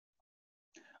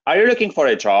Are you looking for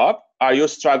a job? Are you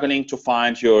struggling to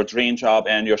find your dream job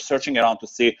and you're searching around to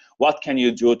see what can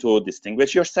you do to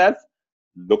distinguish yourself?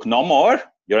 Look no more.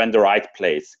 You're in the right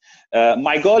place.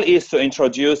 My goal is to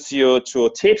introduce you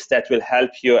to tips that will help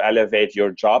you elevate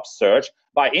your job search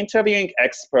by interviewing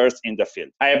experts in the field.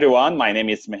 Hi, everyone. My name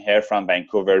is Meher from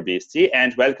Vancouver, BC,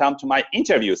 and welcome to my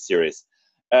interview series.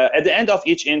 At the end of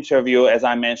each interview, as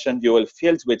I mentioned, you will be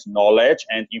filled with knowledge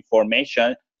and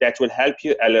information that will help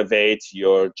you elevate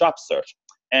your job search.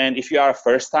 And if you are a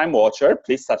first-time watcher,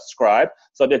 please subscribe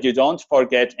so that you don't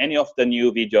forget any of the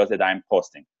new videos that I'm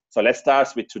posting. So let's start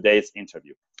with today's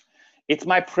interview. It's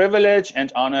my privilege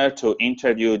and honor to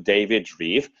interview David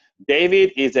Reeve.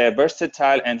 David is a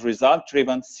versatile and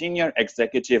result-driven senior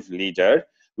executive leader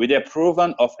with a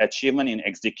proven of achievement in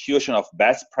execution of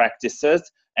best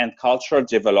practices and cultural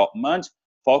development,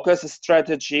 focus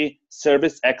strategy,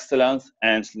 service excellence,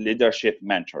 and leadership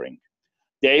mentoring.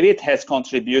 David has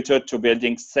contributed to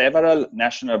building several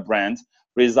national brands,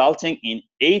 resulting in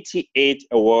 88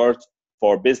 awards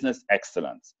for business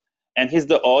excellence. And he's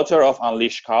the author of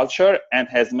Unleash Culture and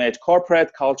has made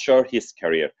corporate culture his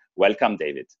career. Welcome,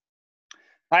 David.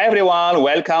 Hi, everyone.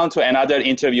 Welcome to another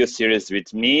interview series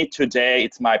with me. Today,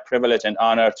 it's my privilege and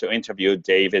honor to interview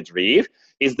David Reeve.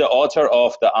 He's the author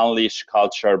of the Unleash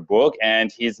Culture book,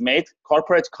 and he's made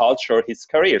corporate culture his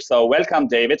career. So welcome,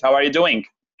 David. How are you doing?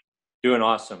 Doing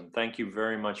awesome. Thank you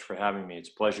very much for having me. It's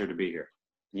a pleasure to be here.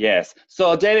 Yes.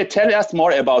 So, David, tell us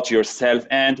more about yourself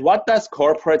and what does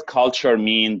corporate culture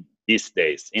mean these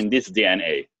days in this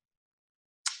DNA?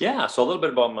 Yeah, so a little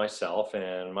bit about myself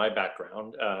and my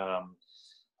background.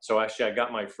 So actually, I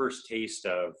got my first taste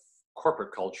of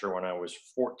corporate culture when I was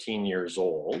 14 years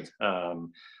old.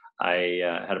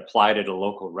 I had applied at a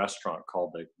local restaurant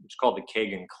it's called the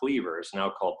Keg and Cleaver. It's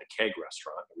now called the Keg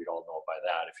Restaurant. We'd all know by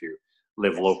that. If you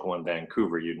live local in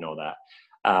Vancouver, you'd know that.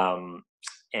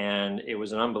 And it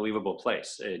was an unbelievable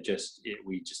place.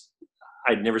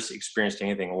 I'd never experienced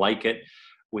anything like it.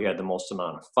 We had the most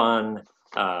amount of fun.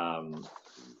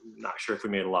 Not sure if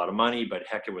we made a lot of money, but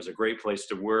heck, it was a great place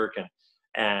to work.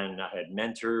 And I had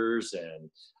mentors and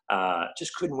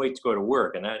just couldn't wait to go to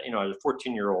work. And that, as a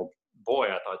 14-year-old boy,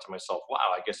 I thought to myself, wow,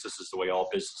 I guess this is the way all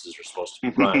businesses are supposed to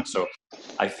be run. So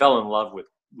I fell in love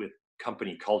with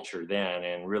company culture then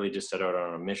and really just set out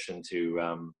on a mission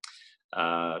to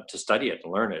study it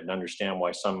and learn it and understand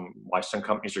why some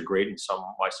companies are great and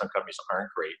why some companies aren't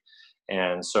great.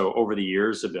 And so over the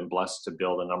years, I've been blessed to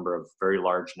build a number of very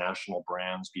large national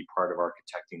brands, be part of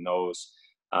architecting those.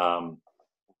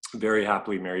 Very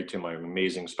happily married to my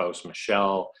amazing spouse,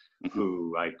 Michelle,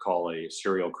 who I call a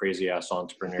serial crazy ass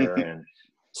entrepreneur, and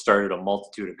started a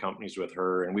multitude of companies with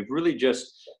her. And we've really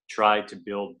just tried to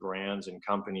build brands and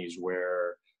companies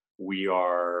where we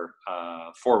are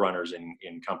forerunners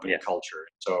in company culture.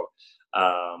 So,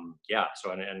 and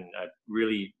I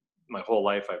really, my whole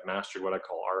life, I've mastered what I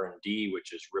call R&D,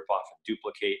 which is rip off and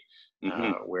duplicate,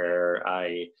 where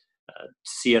I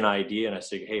see an idea and I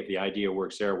say, hey, if the idea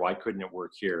works there, why couldn't it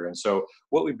work here? And so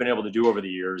what we've been able to do over the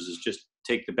years is just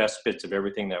take the best bits of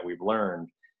everything that we've learned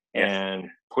and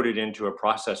put it into a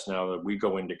process now that we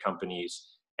go into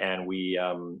companies and we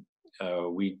have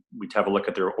a look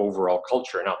at their overall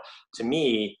culture. Now, to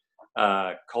me,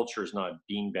 culture is not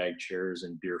beanbag chairs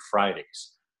and beer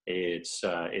Fridays. It's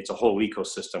a whole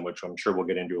ecosystem, which I'm sure we'll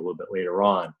get into a little bit later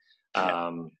on.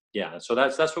 So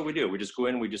that's what we do. We just go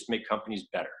in, we just make companies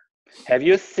better. Have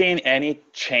you seen any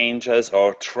changes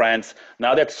or trends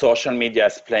now that social media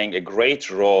is playing a great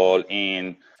role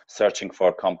in searching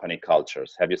for company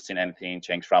cultures? Have you seen anything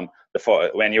change from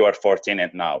when you were 14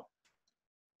 and now?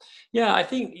 Yeah, I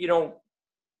think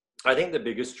the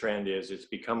biggest trend is it's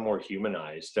become more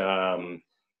humanized. Many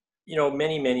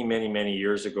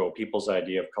years ago, people's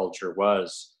idea of culture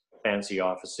was fancy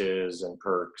offices and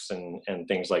perks and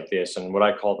things like this, and what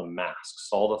I call the masks,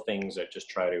 all the things that just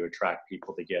try to attract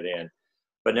people to get in,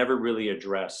 but never really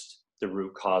addressed the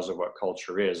root cause of what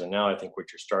culture is. And now I think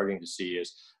what you're starting to see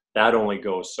is that only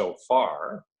goes so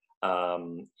far.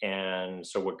 And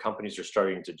so what companies are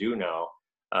starting to do now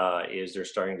is they're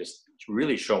starting to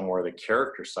really show more of the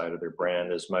character side of their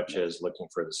brand as much as looking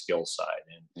for the skill side.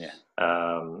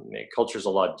 And culture is a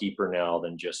lot deeper now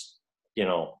than just,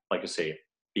 like I say,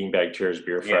 beanbag chairs,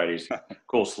 beer Fridays,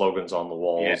 cool slogans on the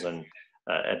walls. And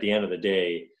at the end of the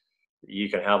day, you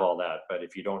can have all that, but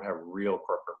if you don't have real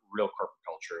corporate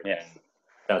culture,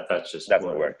 then that just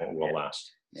doesn't work and won't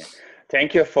last.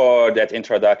 Thank you for that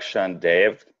introduction,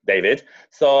 Dave. David.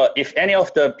 So if any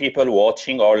of the people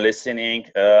watching or listening,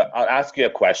 I'll ask you a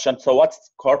question. So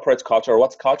what's corporate culture?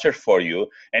 What's culture for you?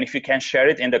 And if you can share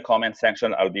it in the comment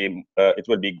section, it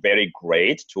will be very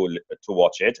great to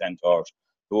watch it and or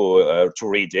to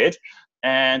read it.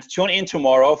 And tune in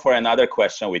tomorrow for another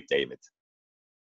question with David.